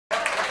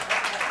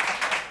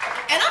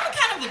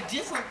of a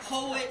different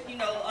poet, you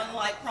know,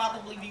 unlike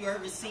probably you've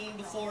ever seen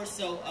before.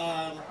 So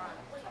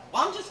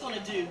I'm just going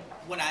to do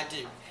what I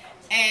do.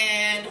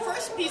 And the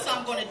first piece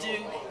I'm going to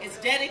do is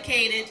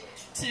dedicated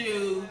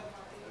to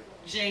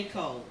J.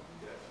 Cole.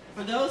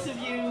 For those of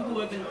you who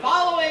have been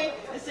following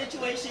the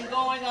situation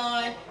going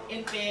on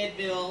in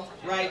Fayetteville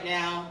right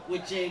now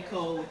with J.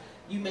 Cole,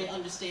 you may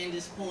understand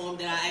this poem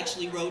that I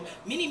actually wrote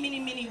many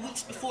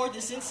weeks before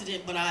this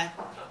incident, but I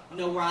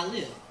know where I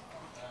live.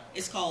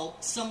 It's called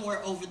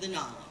Somewhere Over the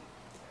Nile.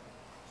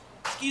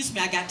 Excuse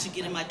me, I got to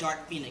get in my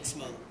Dark Phoenix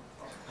mode.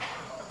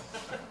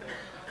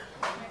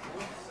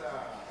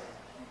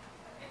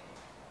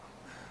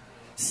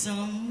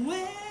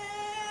 Somewhere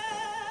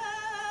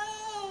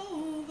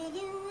over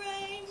the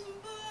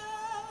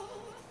rainbow,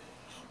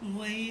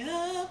 way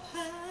up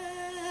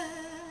high,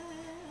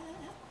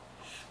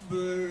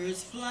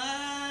 birds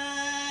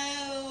fly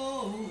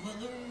over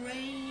the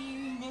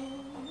rainbow.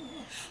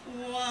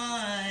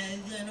 Why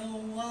then,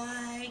 oh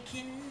why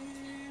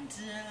can't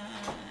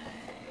I?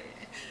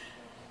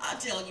 I'll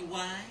tell you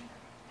why.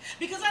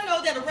 Because I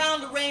know that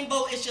around the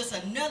rainbow is just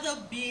another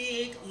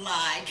big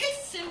lie.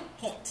 Case in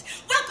point,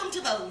 welcome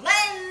to the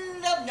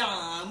land of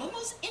Nam, a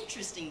most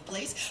interesting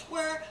place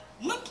where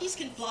monkeys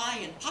can fly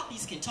and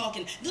poppies can talk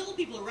and little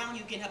people around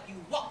you can help you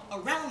walk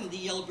around the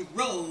yellow brick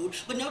road.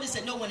 But notice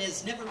that no one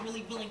is never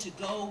really willing to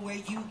go where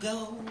you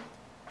go.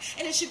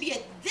 And it should be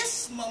at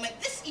this moment,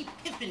 this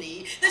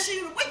epiphany, that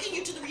should awaken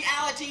you to the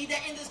reality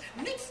that in this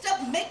mixed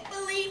up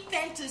make-believe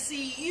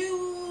fantasy,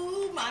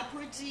 you, my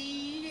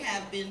pretty,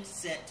 have been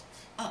set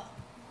up.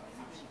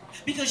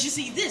 Because you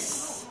see,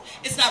 this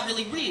is not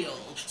really real.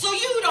 So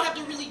you don't have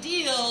to really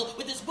deal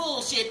with this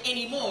bullshit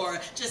anymore.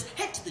 Just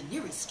head to the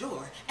nearest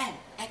store and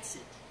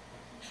exit.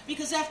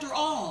 Because after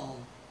all,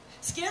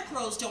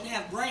 scarecrows don't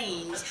have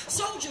brains,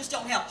 soldiers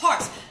don't have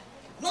hearts,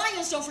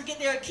 lions don't forget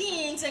their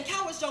kings, and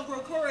cowards don't grow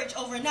courage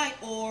overnight,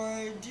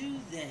 or do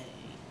they?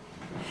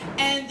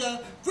 And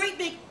the great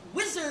big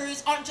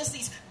wizards aren't just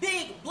these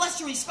big,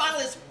 blustery,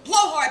 spineless,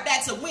 blowhard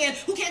bags of wind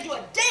who can't do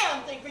a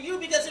damn thing for you,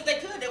 because if they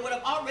could, they would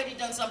have already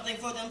done something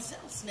for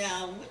themselves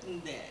now,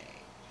 wouldn't they?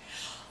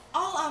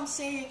 All I'm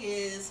saying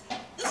is,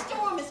 the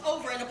storm is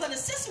over, and upon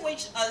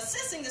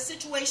assessing the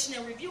situation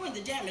and reviewing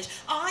the damage,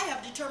 I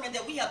have determined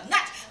that we have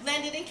not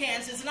landed in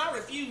Kansas, and I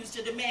refuse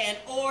to demand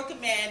or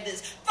command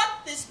this.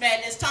 Fuck this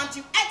madness. Time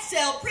to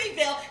exhale,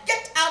 prevail,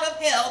 get out of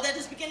hell. That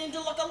is beginning to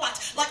look a lot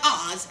like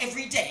Oz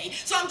every day.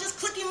 So I'm just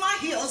clicking my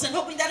heels and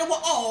hoping that it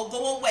will all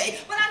go away.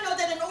 But I know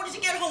that in order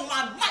to get home,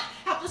 I might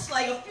have to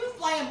slay a few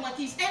flying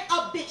monkeys and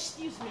a bitch,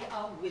 excuse me,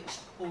 a witch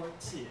or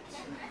two.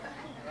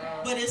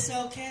 But it's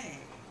okay.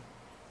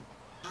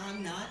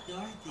 I'm not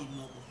Dorothy,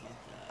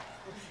 motherfucker.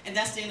 And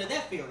that's the end of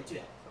that fairy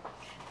tale.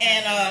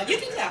 And you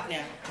can clap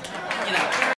now. You know.